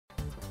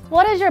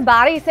What is your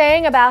body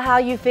saying about how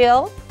you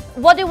feel?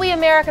 What do we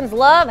Americans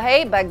love,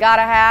 hate, but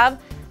gotta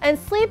have? And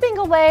sleeping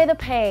away the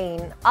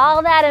pain.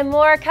 All that and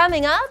more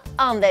coming up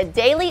on the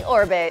Daily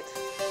Orbit.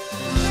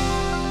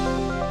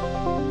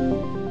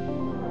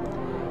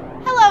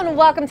 Hello and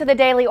welcome to the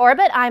Daily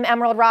Orbit. I'm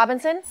Emerald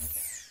Robinson.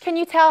 Can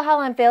you tell how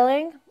I'm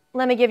feeling?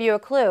 Let me give you a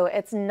clue.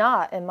 It's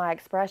not in my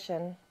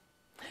expression.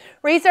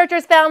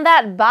 Researchers found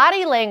that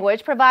body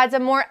language provides a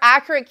more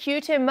accurate cue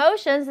to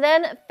emotions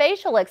than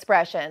facial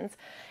expressions.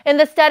 In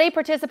the study,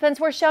 participants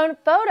were shown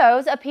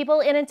photos of people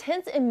in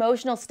intense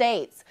emotional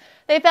states.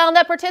 They found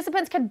that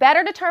participants could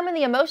better determine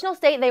the emotional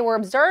state they were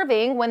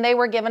observing when they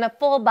were given a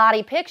full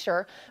body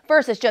picture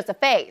versus just a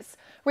face.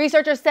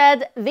 Researchers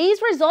said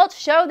these results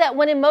show that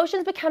when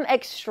emotions become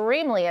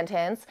extremely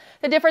intense,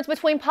 the difference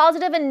between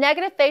positive and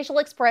negative facial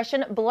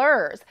expression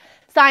blurs.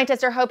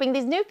 Scientists are hoping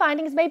these new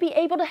findings may be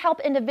able to help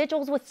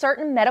individuals with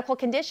certain medical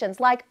conditions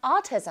like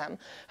autism,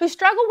 who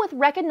struggle with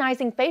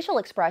recognizing facial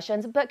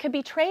expressions but could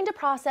be trained to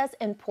process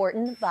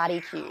important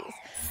body cues.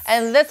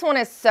 And this one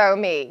is so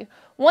me.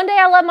 One day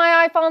I love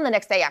my iPhone, the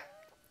next day I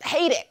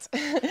hate it.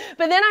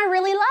 But then I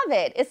really love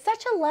it. It's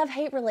such a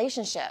love-hate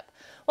relationship.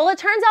 Well, it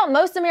turns out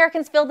most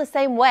Americans feel the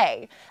same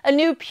way. A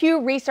new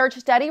Pew Research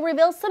study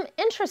reveals some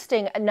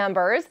interesting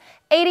numbers.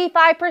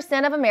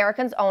 85% of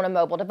Americans own a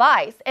mobile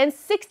device, and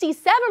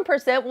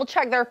 67% will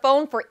check their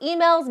phone for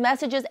emails,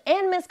 messages,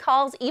 and missed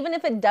calls even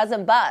if it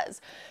doesn't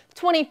buzz.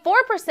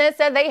 24%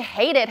 said they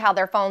hated how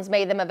their phones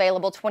made them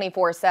available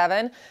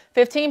 24/7.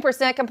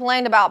 15%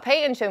 complained about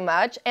paying too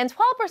much, and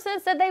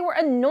 12% said they were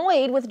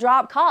annoyed with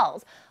dropped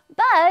calls.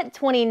 But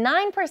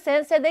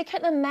 29% said they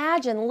couldn't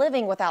imagine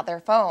living without their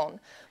phone.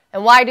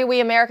 And why do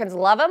we Americans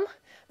love them?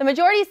 The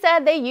majority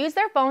said they use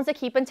their phones to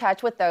keep in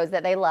touch with those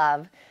that they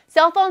love.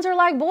 Cell phones are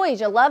like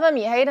boys. You love them,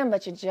 you hate them,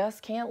 but you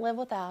just can't live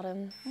without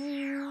them.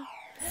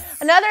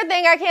 Another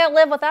thing I can't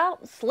live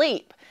without,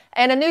 sleep.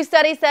 And a new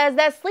study says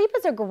that sleep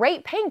is a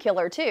great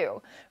painkiller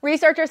too.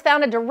 Researchers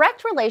found a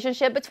direct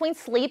relationship between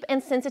sleep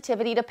and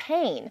sensitivity to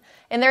pain.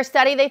 In their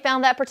study, they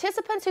found that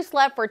participants who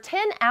slept for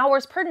 10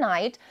 hours per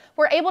night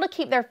were able to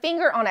keep their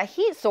finger on a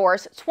heat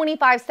source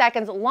 25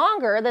 seconds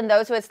longer than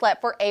those who had slept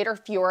for 8 or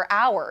fewer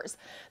hours.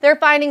 Their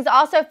findings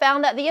also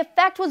found that the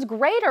effect was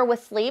greater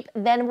with sleep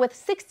than with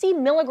 60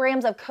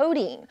 milligrams of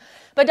codeine.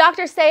 But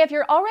doctors say if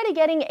you're already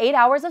getting 8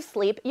 hours of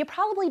sleep, you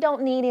probably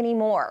don't need any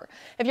more.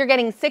 If you're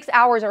getting 6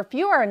 hours or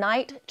fewer a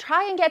night,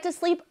 try and get to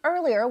sleep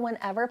earlier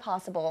whenever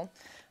possible.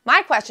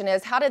 My question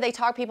is, how did they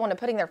talk people into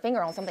putting their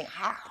finger on something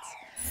hot?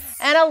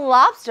 And a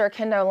lobster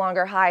can no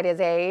longer hide his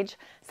age.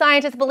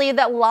 Scientists believe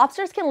that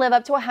lobsters can live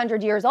up to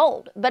 100 years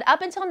old, but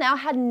up until now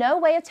had no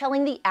way of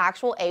telling the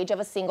actual age of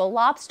a single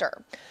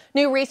lobster.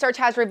 New research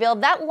has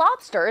revealed that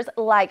lobsters,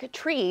 like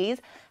trees,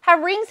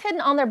 have rings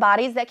hidden on their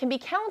bodies that can be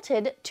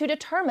counted to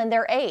determine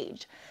their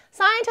age.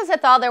 Scientists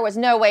had thought there was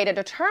no way to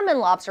determine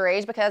lobster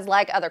age because,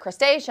 like other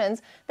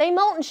crustaceans, they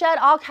molt and shed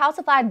all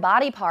calcified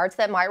body parts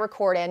that might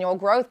record annual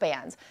growth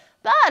bands.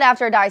 But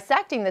after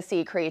dissecting the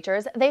sea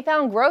creatures, they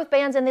found growth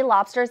bands in the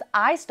lobster's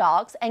eye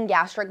stalks and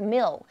gastric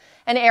mill,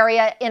 an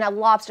area in a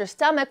lobster's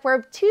stomach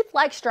where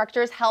tooth-like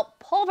structures help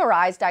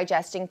pulverize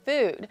digesting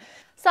food.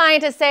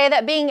 Scientists say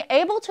that being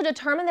able to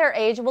determine their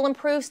age will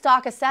improve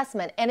stock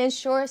assessment and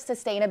ensure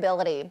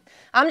sustainability.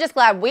 I'm just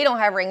glad we don't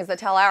have rings that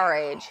tell our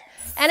age.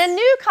 And a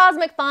new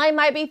cosmic find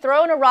might be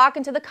throwing a rock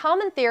into the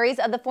common theories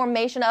of the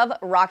formation of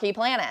rocky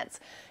planets.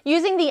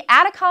 Using the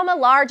Atacama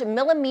Large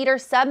Millimeter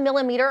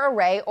Submillimeter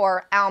Array,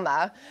 or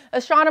ALMA,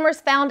 astronomers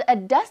found a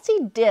dusty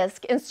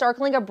disk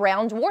encircling a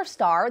brown dwarf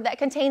star that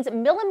contains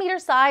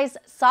millimeter-sized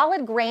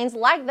solid grains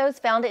like those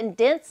found in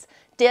dense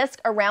disk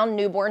around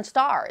newborn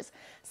stars.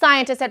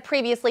 Scientists had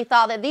previously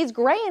thought that these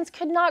grains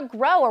could not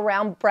grow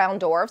around brown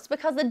dwarfs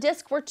because the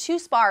disks were too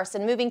sparse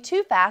and moving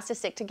too fast to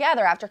stick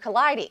together after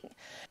colliding.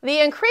 The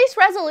increased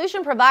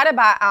resolution provided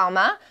by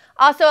ALMA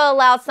also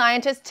allowed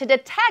scientists to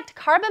detect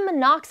carbon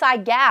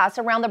monoxide gas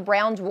around the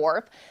brown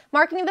dwarf,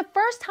 marking the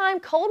first time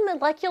cold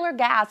molecular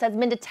gas has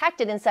been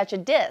detected in such a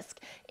disk,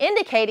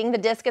 indicating the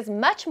disk is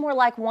much more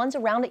like ones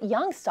around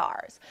young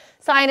stars.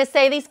 Scientists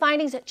say these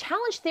findings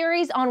challenge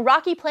theories on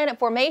rocky planet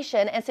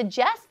formation and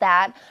suggest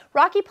that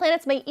rocky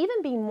planets may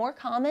even be more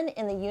common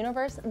in the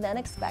universe than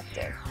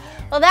expected.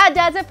 Well, that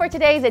does it for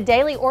today's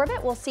Daily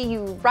Orbit. We'll see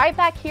you right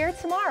back here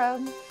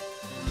tomorrow.